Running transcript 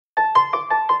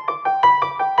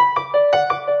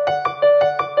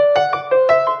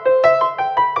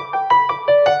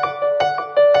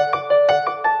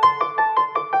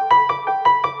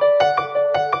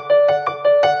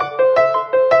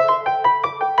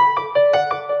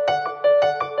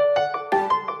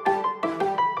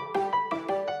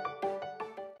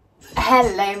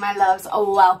Hello my loves,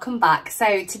 welcome back.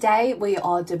 So today we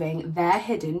are doing Their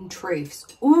Hidden Truths.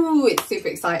 Ooh, it's super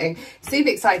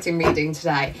exciting reading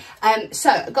today. So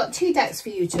I've got two decks for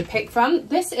you to pick from.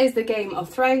 This is the Game of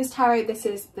Thrones Tarot. This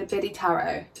is the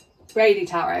Brady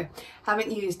Tarot.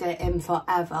 Haven't used it in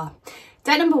forever.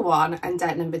 Deck number 1 and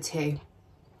deck number 2.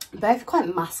 Both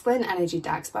quite masculine energy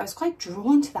decks, but I was quite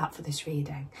drawn to that for this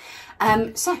reading.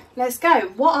 So let's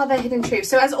go. What are the hidden truths?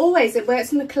 So as always, it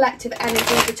works in the collective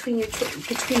energy between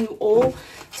you all.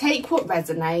 Take what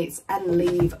resonates and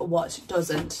leave what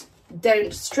doesn't.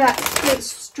 Don't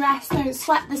stress, don't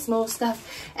sweat the small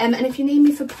stuff. And if you need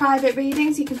me for private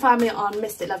readings, you can find me on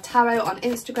Mystic Love Tarot on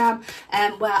Instagram,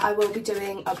 where I will be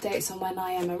doing updates on when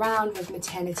I am around with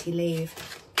maternity leave.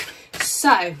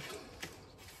 So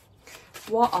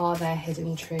what are their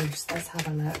hidden truths? Let's have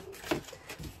a look.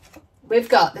 We've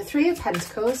got the Three of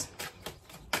Pentacles.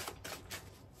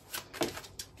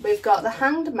 We've got the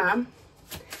Hanged Man.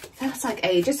 Feels like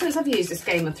ages since I've used this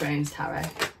Game of Thrones Tarot.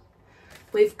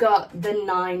 We've got the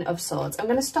Nine of Swords. I'm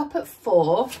going to stop at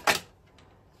 4. I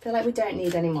feel like we don't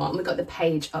need any more. And we've got the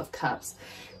Page of Cups.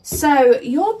 So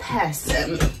your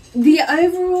person, the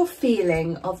overall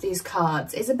feeling of these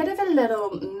cards is a bit of a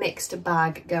little mixed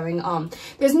bag going on.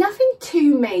 There's nothing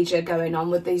too major going on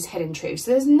with these hidden truths.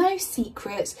 There's no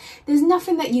secrets. There's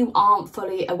nothing that you aren't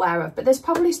fully aware of, but there's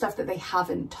probably stuff that they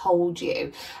haven't told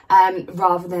you,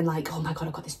 rather than like, oh my God,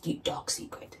 I've got this deep dark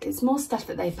secret. It's more stuff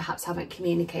that they perhaps haven't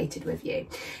communicated with you.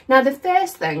 Now, the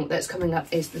first thing that's coming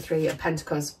up is the Three of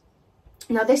Pentacles.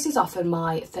 Now, this is often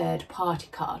my third party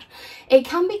card. It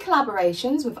can be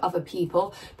collaborations with other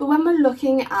people, but when we're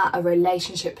looking at a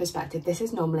relationship perspective, this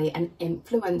is normally an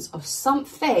influence of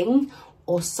something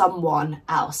or someone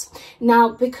else. Now,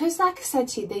 because like I said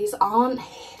to you, these aren't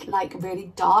like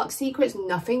really dark secrets,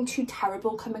 nothing too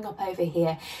terrible coming up over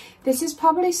here. This is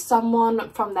probably someone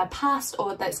from their past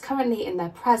or that's currently in their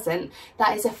present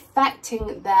that is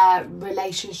affecting their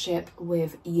relationship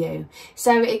with you.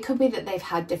 So it could be that they've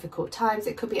had difficult times.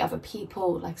 It could be other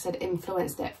people, like I said,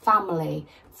 influenced their family,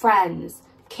 friends,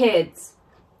 kids,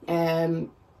 other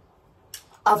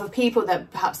people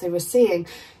that perhaps they were seeing.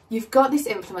 You've got this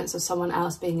influence of someone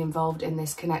else being involved in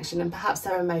this connection, and perhaps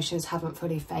their emotions haven't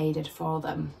fully faded for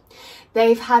them.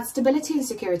 They've had stability and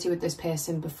security with this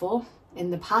person before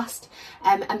in the past,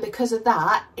 and because of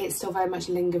that, it's still very much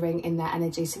lingering in their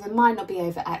energy. So they might not be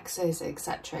over exes,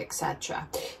 etc, etc.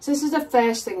 So this is the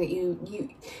first thing that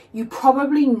you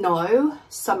probably know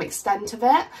some extent of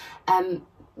it,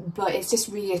 but it's just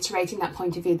reiterating that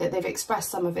point of view that they've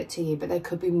expressed some of it to you, but there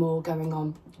could be more going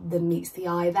on than meets the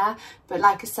eye there. But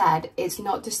like I said, it's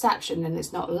not deception and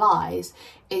it's not lies.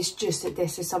 It's just that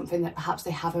this is something that perhaps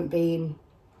they haven't been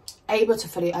able to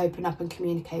fully open up and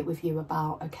communicate with you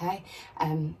about, okay?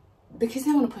 Because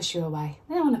they want to push you away.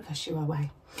 They don't want to push you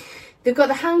away. They've got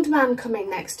the Hanged Man coming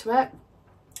next to it.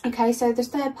 Okay, so there's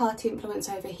third party influence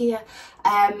over here,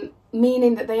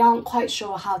 meaning that they aren't quite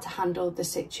sure how to handle the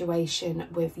situation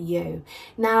with you.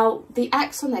 Now, the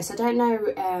X on this, I don't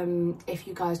know if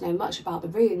you guys know much about the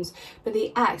runes, but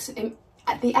the X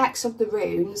of the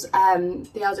runes,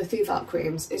 the Elder Thuvok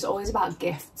runes, is always about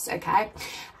gifts, okay?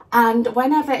 And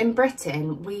whenever in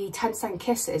Britain, we tend to send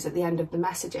kisses at the end of the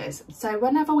messages. So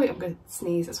whenever I'm going to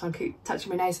sneeze, that's why I keep touching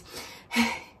my nose.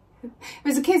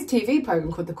 There's a kids' TV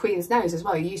programme called The Queen's Nose as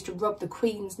well. You used to rub the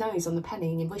Queen's nose on the penny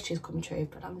and your wishes come true,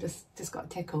 but I'm just got a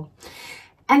tickle.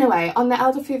 Anyway, on the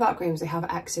Elder Thuvok rooms, they have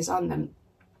X's on them.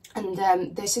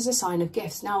 And this is a sign of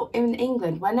gifts. Now, in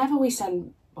England, whenever we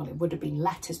send, well, it would have been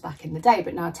letters back in the day,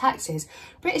 but now texts,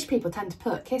 British people tend to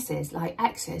put kisses like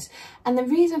X's. And the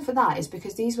reason for that is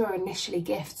because these were initially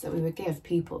gifts that we would give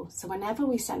people. So whenever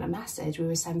we sent a message, we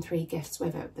would send 3 gifts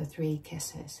with it, the 3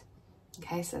 kisses.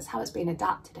 Okay, so that's how it's been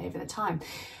adapted over the time.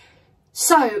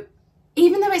 So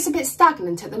even though it's a bit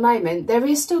stagnant at the moment, there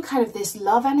is still kind of this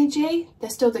love energy,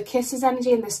 there's still the kisses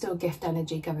energy, and there's still gift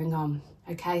energy going on.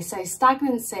 Okay, so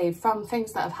stagnancy from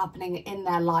things that are happening in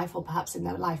their life or perhaps in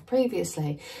their life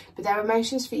previously, but their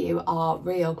emotions for you are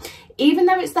real. Even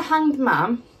though it's the Hanged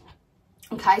Man,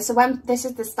 okay, so when this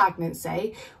is the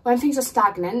stagnancy, when things are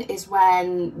stagnant is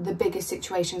when the biggest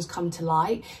situations come to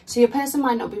light. So your person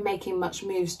might not be making much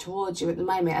moves towards you at the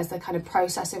moment as they're kind of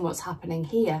processing what's happening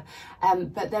here.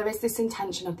 But there is this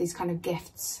intention of these kind of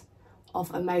gifts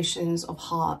of emotions, of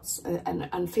hearts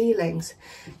and feelings.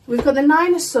 We've got the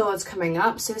Nine of Swords coming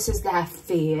up. So this is their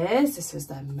fears, this is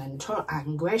their mental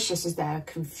anguish, this is their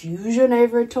confusion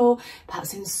over it all,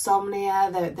 perhaps insomnia.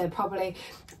 They're probably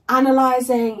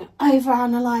analysing,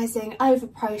 over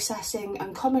processing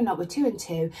and coming up with 2 and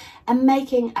 2 and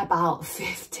making about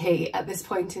 50 at this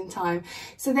point in time.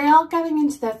 So they are going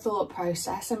into their thought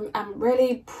process and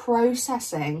really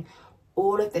processing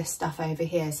all of this stuff over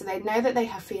here. So they know that they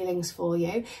have feelings for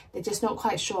you. They're just not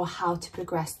quite sure how to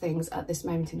progress things at this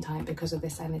moment in time because of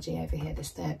this energy over here, this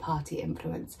third party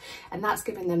influence. And that's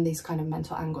giving them these kind of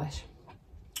mental anguish.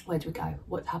 Where do we go?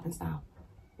 What happens now?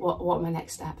 What are my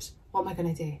next steps? What am I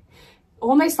going to do?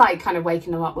 Almost like kind of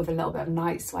waking them up with a little bit of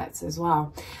night sweats as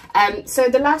well. So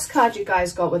the last card you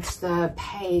guys got was the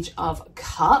Page of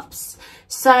Cups.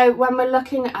 So when we're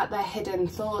looking at their hidden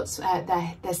thoughts,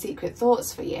 their secret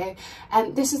thoughts for you,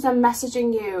 and this is them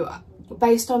messaging you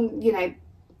based on, you know,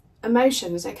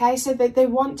 emotions. Okay, so they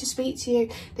want to speak to you,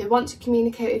 they want to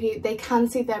communicate with you, they can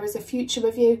see there is a future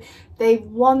with you, they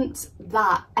want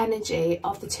that energy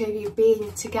of the two of you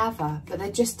being together, but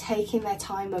they're just taking their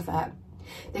time with it.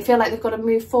 They feel like they've got to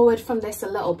move forward from this a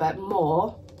little bit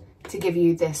more to give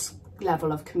you this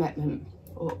level of commitment,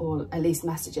 or at least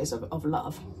messages of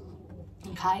love.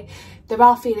 Okay, there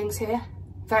are feelings here,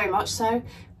 very much so,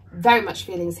 very much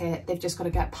feelings here. They've just got to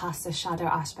get past the shadow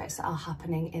aspects that are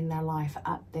happening in their life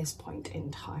at this point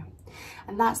in time.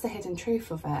 And that's the hidden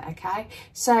truth of it, okay?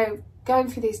 So going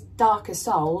through these darker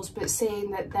souls, but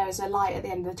seeing that there's a light at the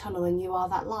end of the tunnel and you are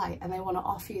that light, and they want to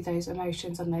offer you those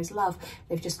emotions and those love.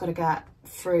 They've just got to get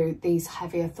through these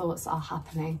heavier thoughts that are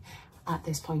happening at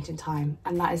this point in time.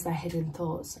 And that is their hidden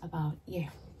thoughts about you,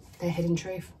 their hidden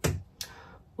truth.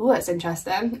 Oh, that's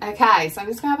interesting. Okay, so I'm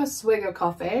just gonna have a swig of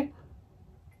coffee.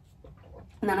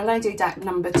 And then I'm going to do deck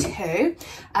number 2.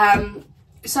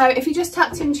 So if you just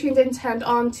tapped in, tuned in, turned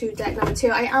on to deck number 2,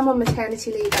 I am on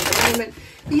maternity leave at the moment.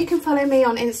 But you can follow me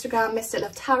on Instagram, Mystic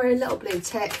Love Tarot, little blue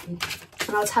tick.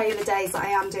 And I'll tell you the days that I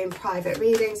am doing private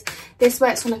readings. This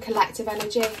works on a collective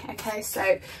energy, okay?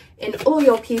 So in all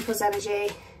your people's energy,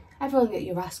 everyone that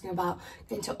you're asking about,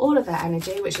 into all of their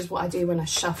energy, which is what I do when I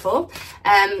shuffle.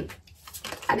 And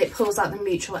it pulls out the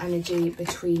mutual energy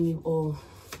between you all.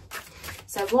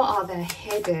 So what are their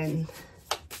hidden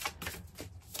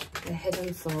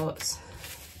thoughts?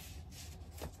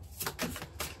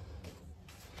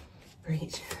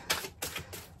 Breach.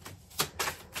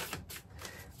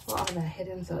 What are their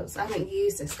hidden thoughts? I haven't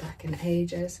used this deck in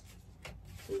ages.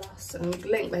 Lost, and I'll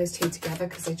link those two together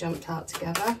because they jumped out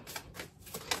together.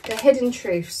 The hidden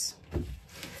truths.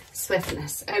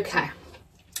 Swiftness. Okay.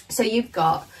 So you've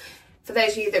got, for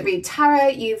those of you that read tarot,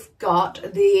 you've got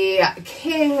the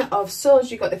King of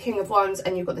Swords, you've got the King of Wands,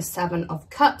 and you've got the 7 of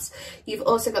Cups. You've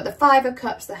also got the 5 of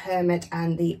Cups, the Hermit,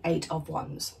 and the 8 of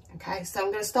Wands. Okay, so I'm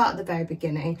going to start at the very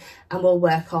beginning and we'll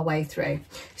work our way through.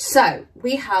 So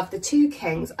we have the 2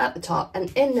 Kings at the top,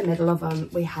 and in the middle of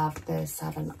them we have the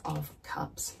 7 of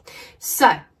Cups.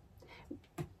 So,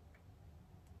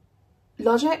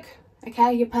 logic.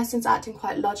 Okay, your person's acting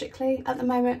quite logically at the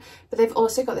moment, but they've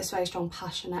also got this very strong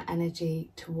passionate energy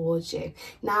towards you.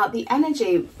 Now, the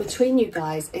energy between you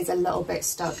guys is a little bit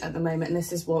stuck at the moment, and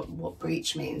this is what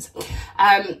breach means.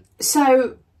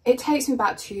 So it takes me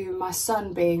back to my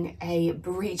son being a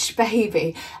breech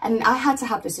baby, and I had to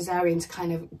have the cesarean to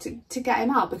kind of to get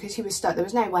him out because he was stuck. There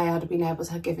was no way I'd have been able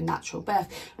to have given natural birth,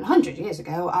 and 100 years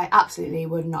ago I absolutely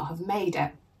would not have made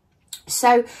it.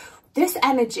 So this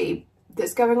energy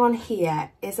that's going on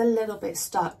here is a little bit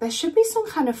stuck. There should be some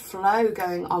kind of flow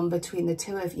going on between the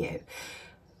two of you,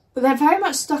 but they're very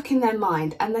much stuck in their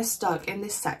mind, and they're stuck in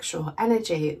this sexual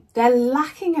energy. They're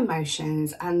lacking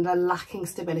emotions and they're lacking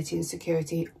stability and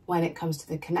security when it comes to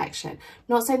the connection.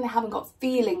 Not saying they haven't got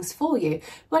feelings for you.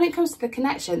 When it comes to the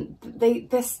connection,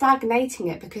 they're stagnating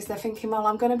it because they're thinking, well,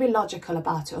 I'm going to be logical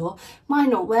about it all. Might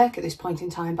not work at this point in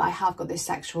time, but I have got this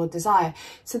sexual desire.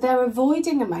 So they're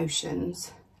avoiding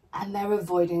emotions and they're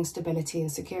avoiding stability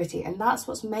and security, and that's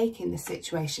what's making the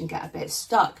situation get a bit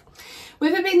stuck.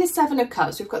 With it being the 7 of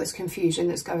Cups, we've got this confusion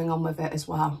that's going on with it as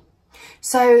well.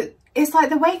 So it's like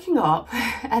they're waking up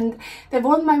and they've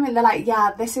one moment they're like,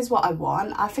 yeah, this is what I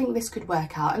want, I think this could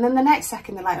work out, and then the next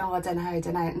second they're like, oh, I don't know,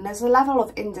 and there's a level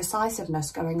of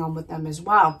indecisiveness going on with them as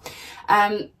well.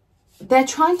 They're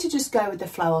trying to just go with the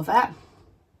flow of it,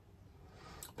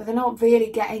 but they're not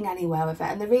really getting anywhere with it.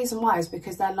 And the reason why is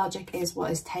because their logic is what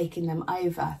is taking them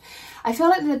over. I feel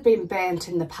like they've been burnt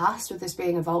in the past with this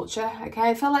being a vulture, okay?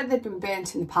 I feel like they've been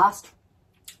burnt in the past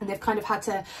and they've kind of had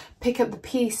to pick up the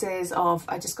pieces of,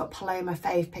 I just got Paloma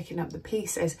Fave picking up the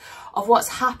pieces of what's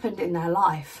happened in their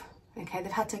life. Okay,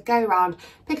 they've had to go around,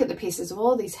 pick up the pieces of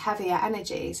all these heavier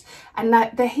energies, and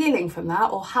that they're healing from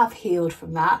that, or have healed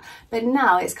from that, but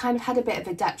now it's kind of had a bit of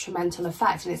a detrimental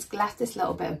effect, and it's left this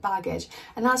little bit of baggage,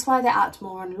 and that's why they act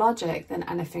more on logic than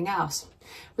anything else.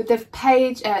 With the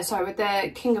with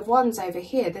the King of Wands over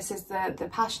here, this is the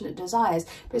passionate desires,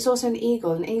 but it's also an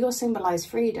eagle, and eagles symbolise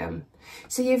freedom.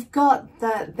 So you've got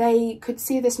that they could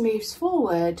see this moves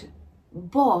forward,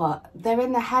 but they're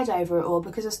in their head over it all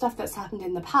because of stuff that's happened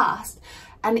in the past,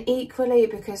 and equally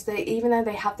because even though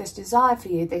they have this desire for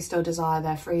you, they still desire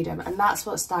their freedom, and that's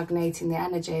what's stagnating the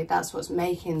energy. That's what's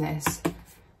making this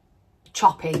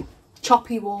choppy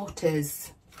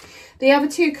waters. The other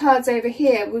two cards over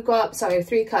here, we've got, sorry,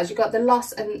 three cards. You've got the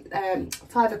loss and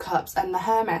Five of Cups and the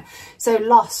Hermit. So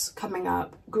loss coming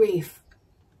up, grief,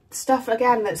 stuff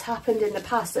again that's happened in the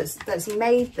past that's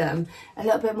made them a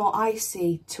little bit more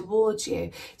icy towards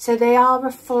you. So they are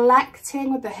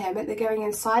reflecting with the Hermit. They're going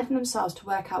inside of themselves to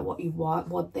work out what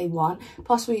they want.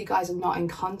 Possibly you guys are not in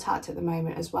contact at the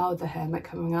moment as well with the Hermit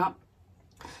coming up.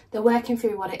 They're working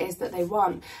through what it is that they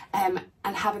want, and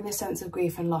having the sense of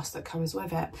grief and loss that comes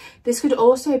with it. This could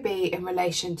also be in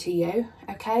relation to you,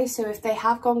 okay? So if they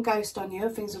have gone ghost on you,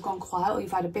 if things have gone quiet, or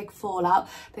you've had a big fallout,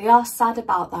 they are sad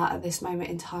about that at this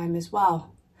moment in time as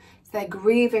well. So they're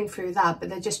grieving through that, but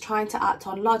they're just trying to act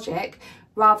on logic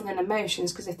rather than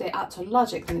emotions, because if they act on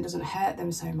logic, then it doesn't hurt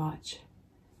them so much.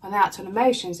 When they act on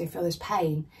emotions, they feel this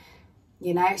pain.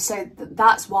 You know, so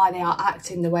that's why they are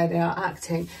acting the way they are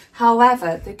acting.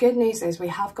 However, the good news is we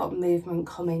have got movement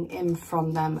coming in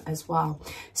from them as well.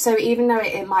 So even though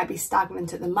it might be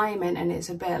stagnant at the moment and it's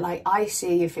a bit like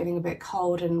icy, you're feeling a bit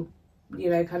cold and, you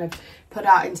know, kind of put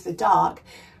out into the dark,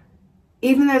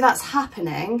 even though that's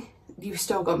happening, you've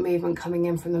still got movement coming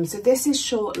in from them. So this is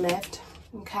short-lived,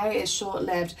 okay? It's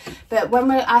short-lived. But when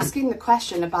we're asking the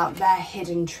question about their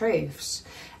hidden truths,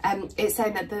 it's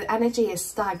saying that the energy is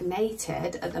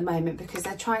stagnated at the moment because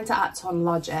they're trying to act on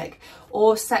logic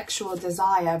or sexual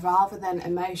desire rather than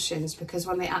emotions, because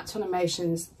when they act on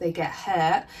emotions, they get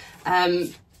hurt.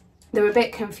 They're a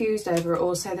bit confused over it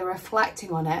all, so they're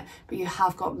reflecting on it, but you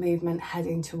have got movement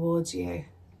heading towards you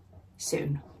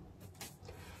soon.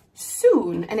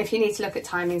 And if you need to look at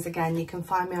timings again, you can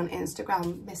find me on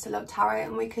Instagram, Mr. Love Tarot,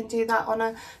 and we can do that on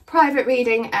a private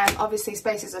reading. Obviously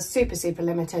spaces are super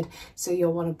limited, so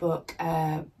you'll want to book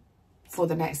for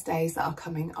the next days that are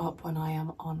coming up when I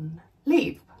am on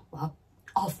leave. Well,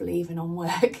 off leave and on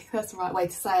work. That's the right way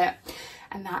to say it.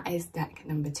 And that is deck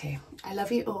number 2. I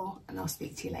love you all, and I'll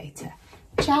speak to you later.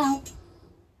 Ciao.